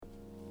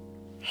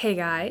Hey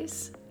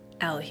guys,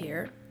 Elle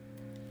here,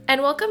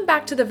 and welcome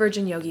back to the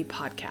Virgin Yogi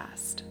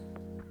podcast.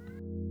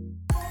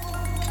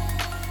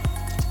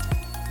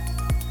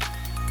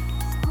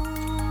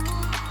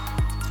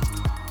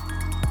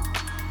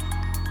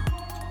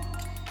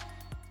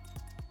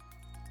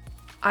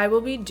 I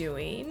will be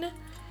doing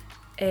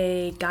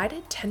a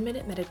guided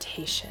 10-minute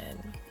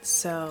meditation,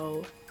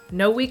 so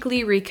no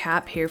weekly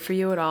recap here for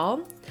you at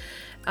all,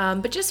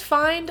 but just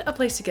find a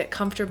place to get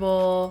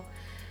comfortable.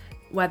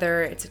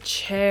 Whether it's a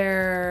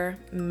chair,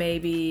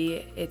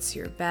 maybe it's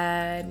your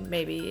bed,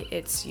 maybe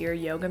it's your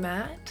yoga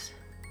mat,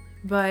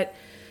 but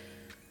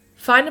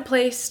find a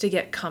place to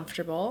get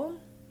comfortable.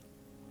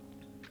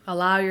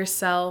 Allow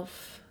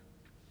yourself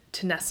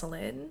to nestle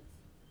in.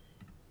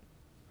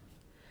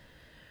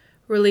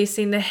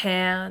 Releasing the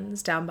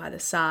hands down by the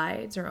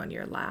sides or on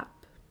your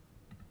lap.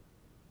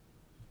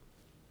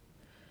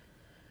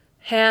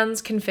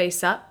 Hands can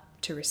face up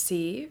to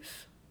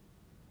receive,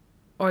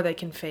 or they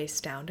can face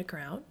down to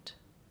ground.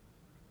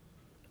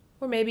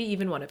 Or maybe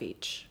even one of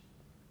each.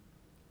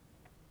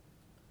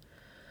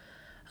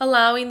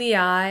 Allowing the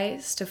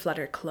eyes to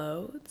flutter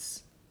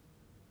close,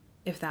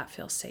 if that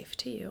feels safe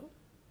to you.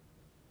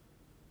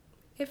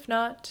 If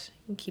not,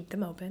 you can keep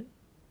them open.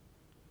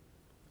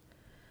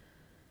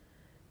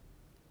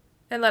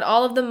 And let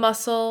all of the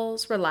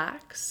muscles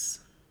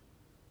relax.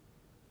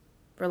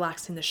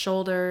 Relaxing the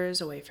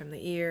shoulders away from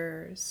the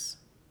ears.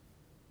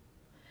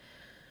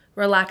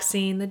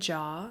 Relaxing the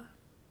jaw.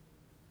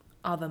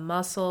 All the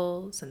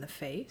muscles in the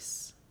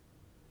face.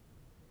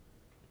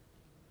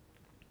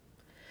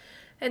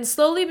 And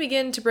slowly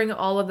begin to bring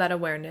all of that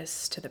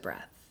awareness to the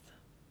breath.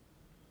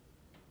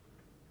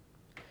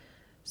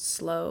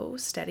 Slow,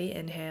 steady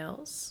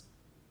inhales.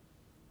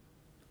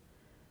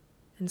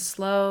 And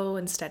slow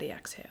and steady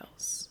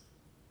exhales.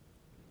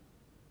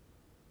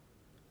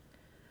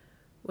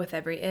 With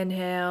every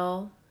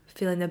inhale,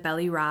 feeling the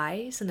belly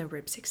rise and the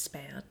ribs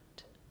expand.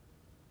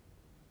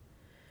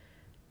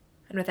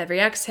 And with every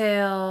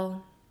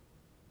exhale,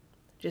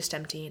 just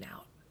emptying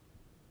out.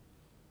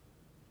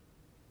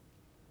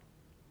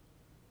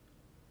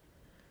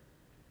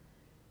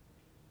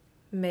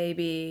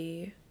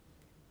 Maybe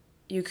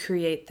you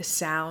create the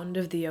sound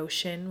of the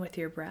ocean with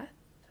your breath,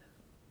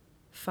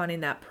 finding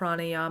that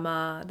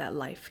pranayama, that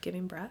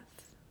life-giving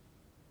breath.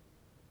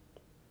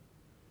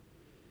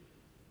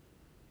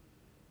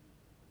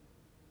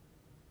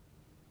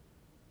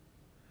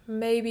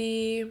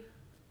 Maybe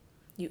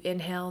you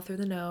inhale through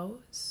the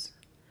nose.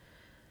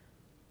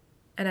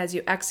 And as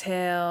you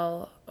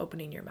exhale,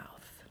 opening your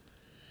mouth.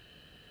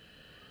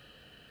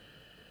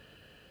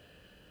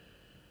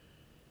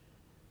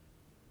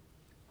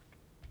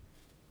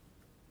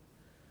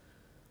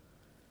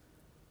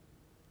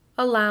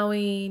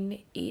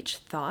 Allowing each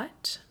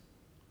thought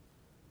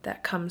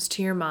that comes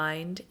to your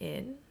mind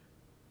in.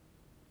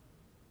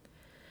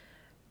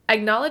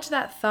 Acknowledge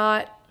that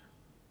thought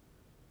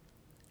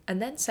and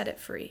then set it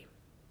free.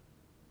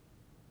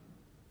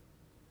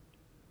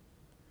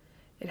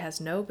 It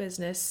has no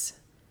business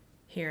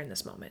here in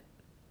this moment.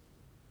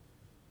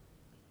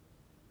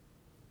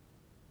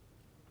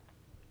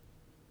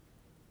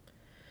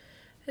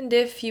 And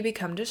if you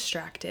become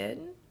distracted,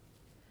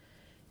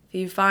 if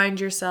you find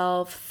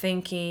yourself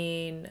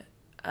thinking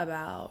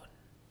about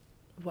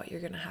what you're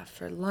going to have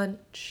for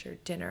lunch or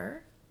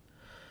dinner,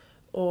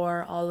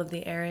 or all of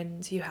the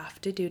errands you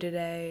have to do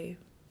today,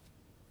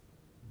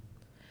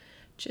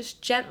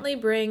 just gently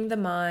bring the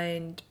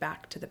mind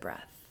back to the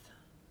breath.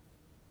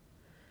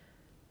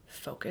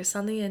 Focus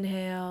on the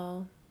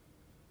inhale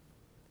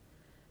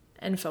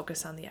and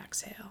focus on the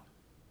exhale.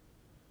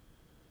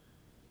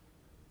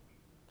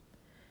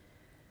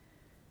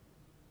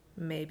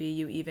 Maybe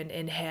you even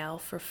inhale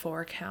for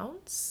 4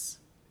 counts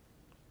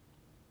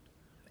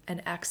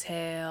and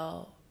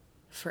exhale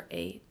for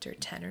 8 or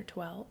 10 or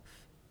 12.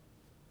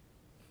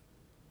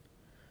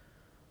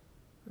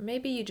 Or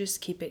maybe you just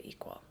keep it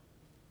equal.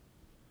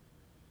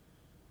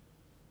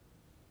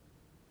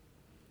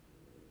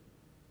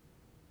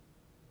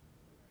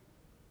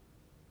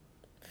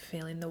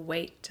 Feeling the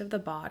weight of the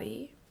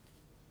body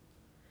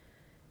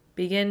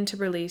begin to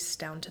release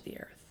down to the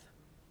earth.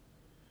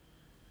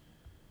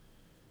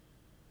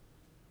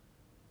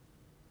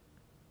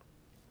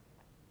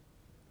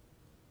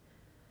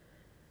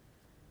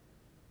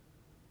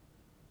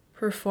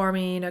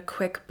 Performing a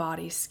quick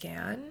body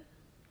scan.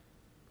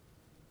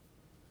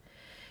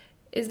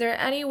 Is there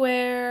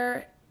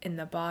anywhere in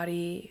the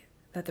body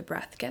that the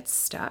breath gets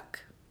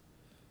stuck?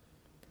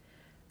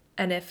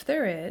 And if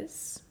there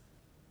is,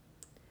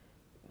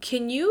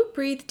 can you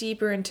breathe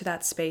deeper into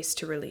that space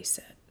to release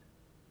it?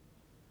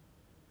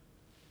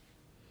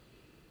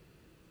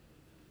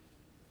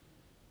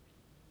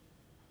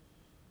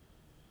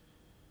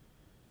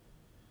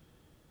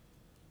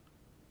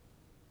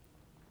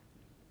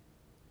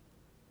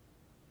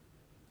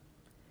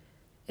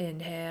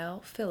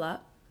 Inhale, fill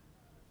up.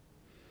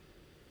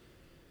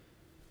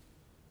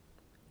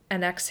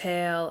 And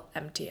exhale,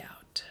 empty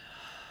out.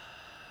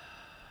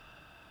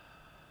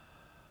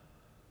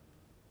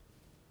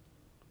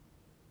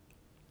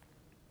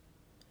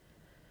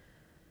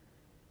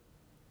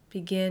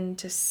 begin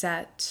to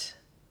set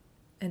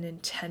an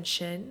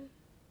intention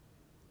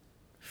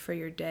for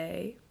your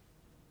day,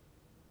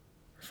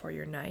 for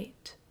your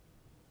night.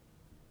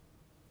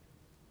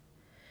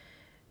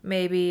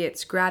 Maybe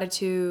it's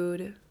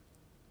gratitude,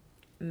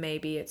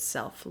 maybe it's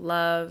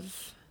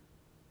self-love,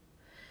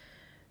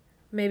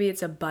 maybe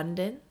it's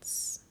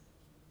abundance.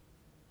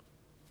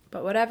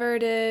 But whatever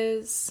it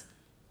is,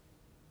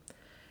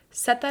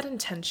 set that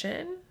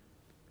intention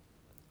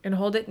and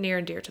hold it near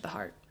and dear to the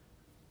heart.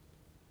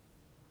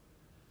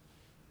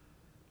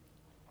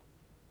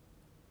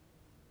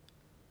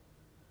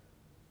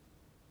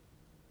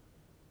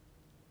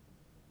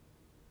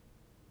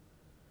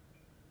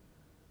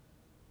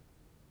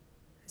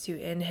 As you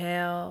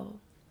inhale,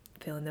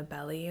 feeling the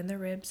belly and the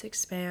ribs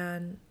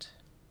expand.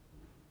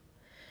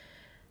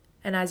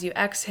 And as you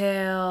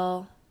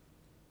exhale,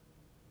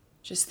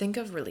 just think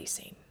of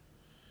releasing.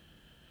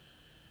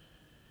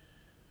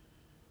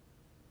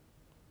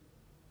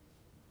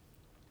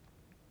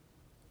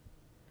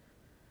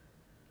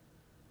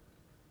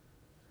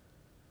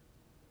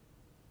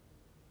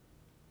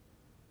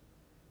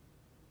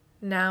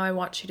 Now I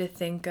want you to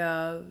think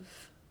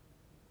of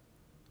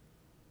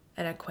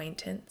an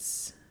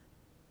acquaintance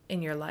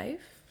in your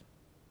life.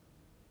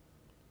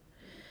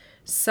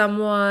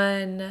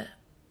 Someone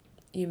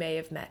you may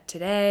have met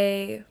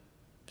today,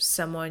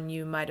 someone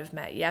you might have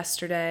met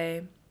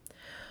yesterday,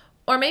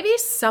 or maybe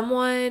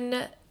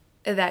someone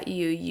that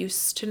you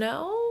used to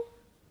know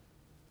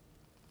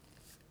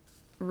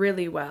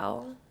really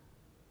well,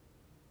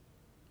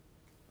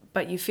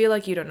 but you feel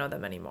like you don't know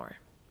them anymore.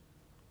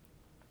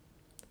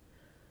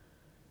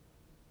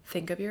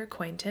 Think of your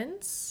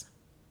acquaintance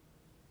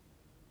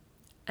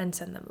and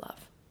send them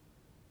love.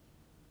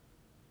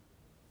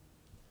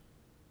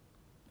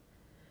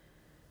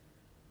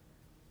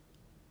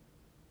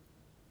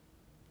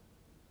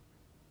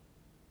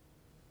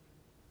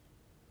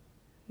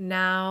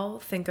 Now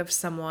think of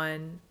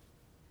someone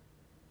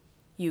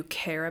you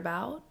care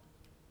about.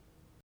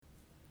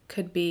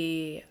 Could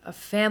be a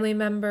family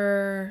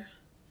member,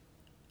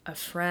 a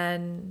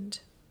friend,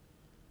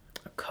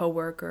 a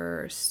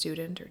coworker, or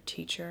student or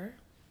teacher.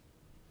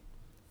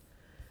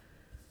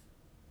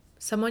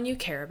 Someone you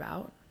care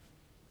about,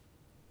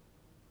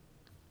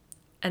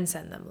 and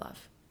send them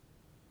love.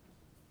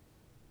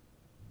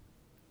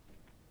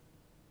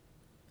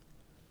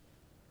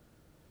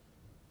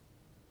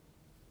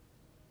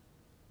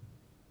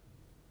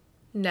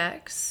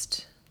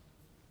 Next,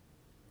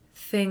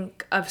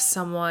 think of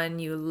someone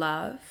you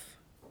love,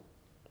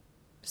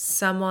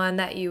 someone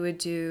that you would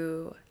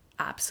do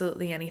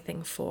absolutely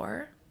anything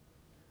for,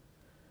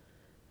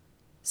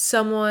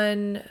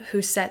 someone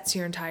who sets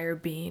your entire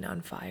being on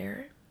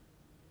fire,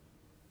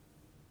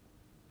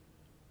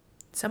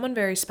 someone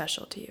very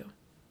special to you.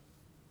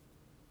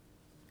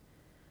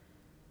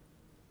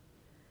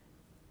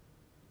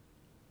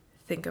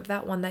 Think of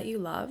that one that you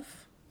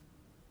love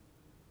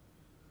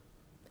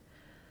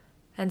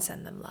and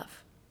send them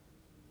love.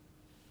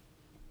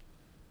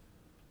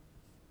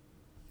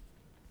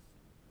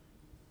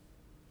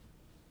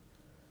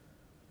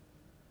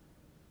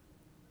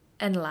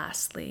 And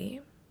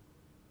lastly,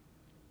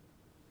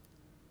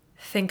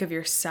 think of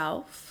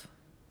yourself.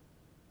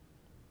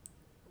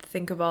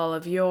 Think of all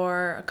of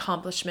your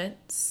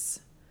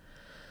accomplishments,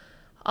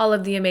 all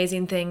of the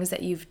amazing things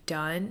that you've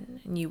done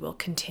and you will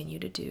continue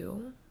to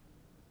do.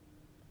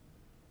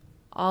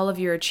 All of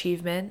your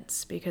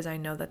achievements, because I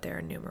know that they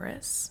are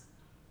numerous.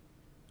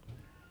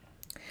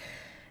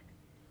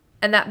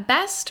 And that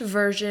best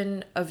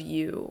version of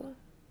you,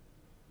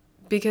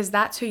 because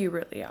that's who you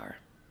really are.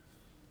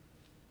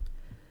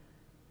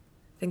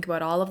 Think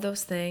about all of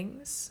those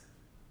things.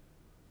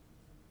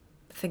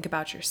 Think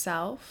about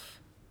yourself.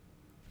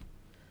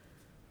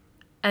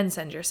 And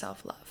send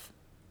yourself love.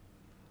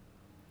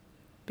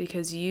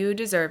 Because you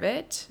deserve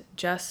it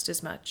just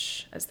as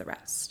much as the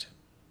rest.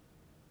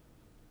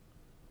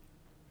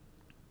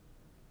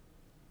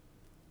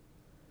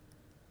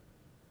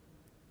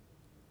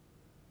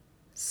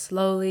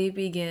 Slowly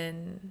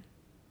begin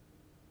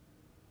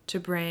to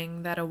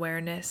bring that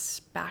awareness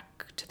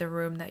back to the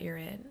room that you're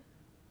in.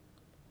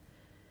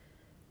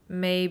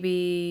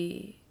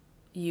 Maybe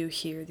you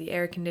hear the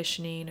air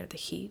conditioning or the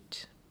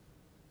heat.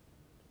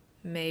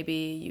 Maybe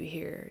you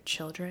hear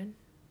children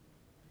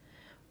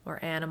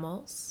or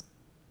animals.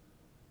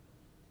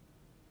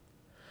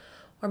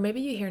 Or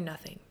maybe you hear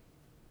nothing.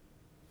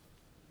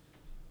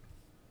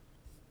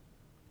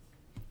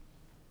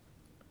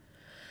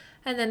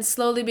 And then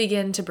slowly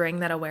begin to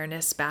bring that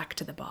awareness back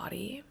to the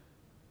body.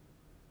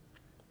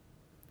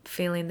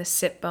 Feeling the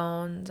sit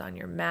bones on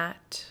your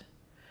mat,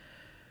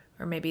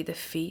 or maybe the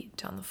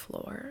feet on the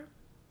floor.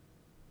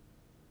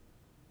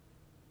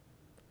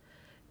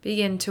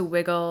 Begin to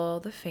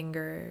wiggle the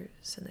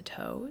fingers and the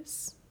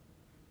toes.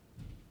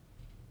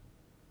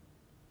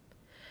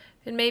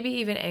 And maybe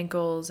even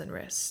ankles and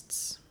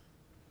wrists.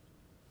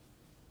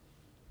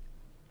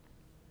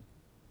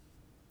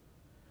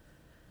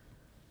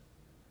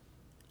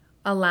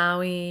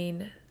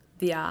 Allowing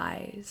the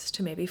eyes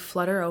to maybe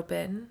flutter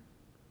open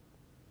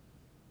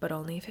but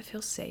only if it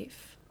feels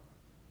safe.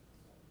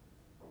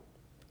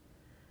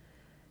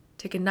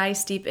 Take a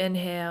nice deep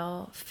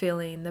inhale,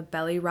 feeling the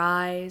belly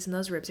rise and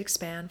those ribs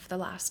expand for the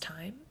last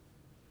time.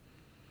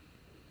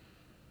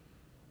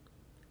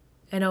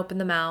 And open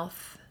the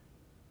mouth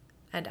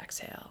and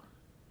exhale.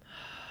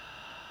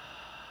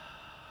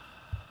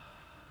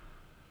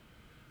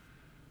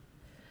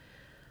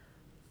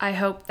 I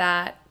hope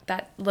that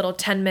little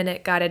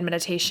 10-minute guided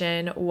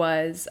meditation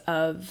was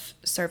of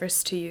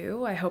service to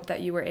you. I hope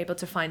that you were able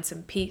to find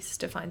some peace,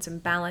 to find some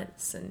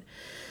balance and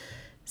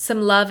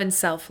some love and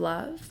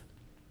self-love.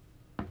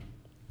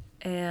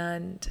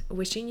 And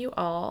wishing you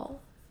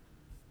all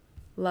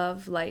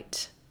love,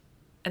 light,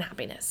 and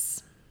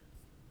happiness.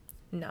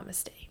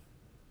 Namaste.